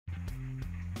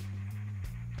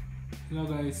Hello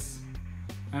guys,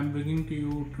 I'm bringing to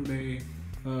you today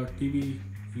a TV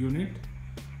unit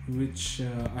which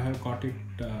I have got it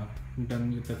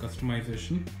done with the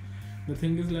customization. The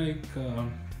thing is like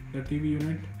the TV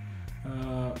unit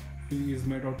is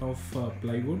made out of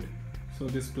plywood. So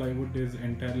this plywood is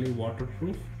entirely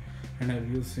waterproof and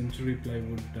I've used Century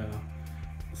plywood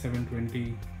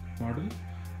 720 model,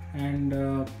 and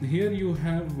here you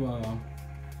have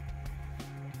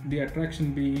the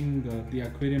attraction being the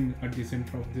aquarium at the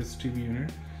center of this TV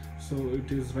unit. So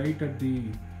it is right at the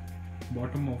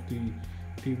bottom of the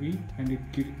TV and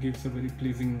it gives a very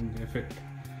pleasing effect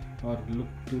or look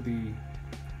to the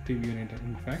TV unit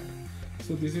in fact.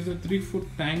 So this is a 3-foot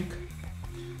tank.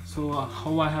 So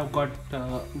how I have got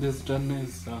this done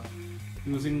is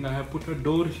I have put a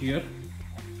door here,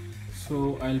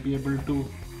 so I'll be able to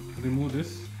remove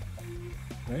this,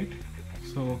 right?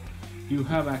 So you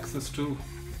have access to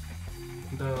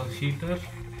the heater,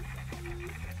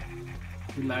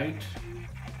 the light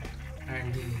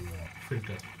and the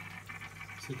filter,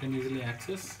 so you can easily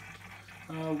access.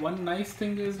 One nice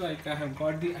thing is like I have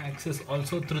got the access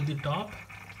also through the top,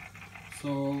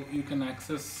 so you can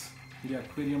access the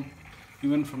aquarium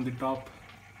even from the top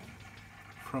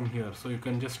from here. So you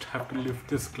can just have to lift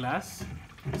this glass,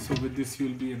 so with this you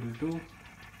will be able to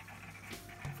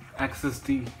access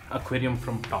the aquarium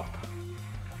from top,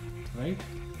 right?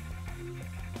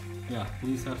 Yeah,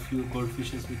 these are few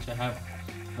goldfishes which I have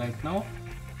right now.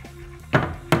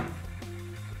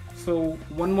 So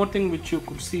one more thing which you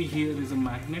could see here is a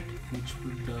magnet which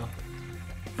would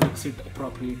fix it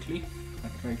appropriately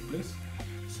at right place.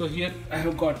 So here I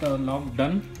have got a lock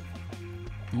done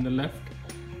in the left,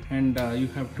 and you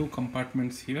have 2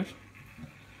 compartments here,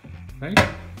 right?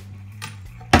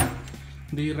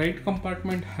 The right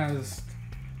compartment has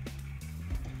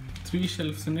 3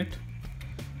 shelves in it.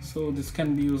 So this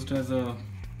can be used as a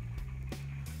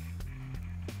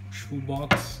shoe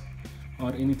box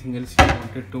or anything else you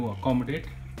wanted to accommodate,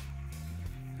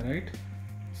 right?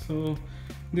 So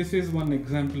this is one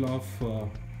example of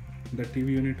the TV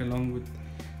unit along with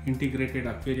integrated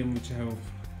aquarium which I have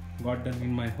got done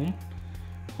in my home.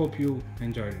 Hope you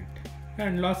enjoyed it.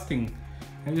 And last thing,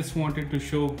 I just wanted to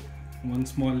show one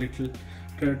small little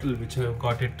turtle which I have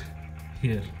got it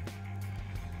here,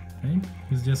 right?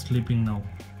 He's just sleeping now.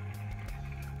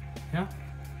 Yeah,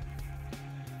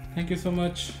 thank you so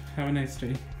much. Have a nice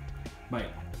day. Bye.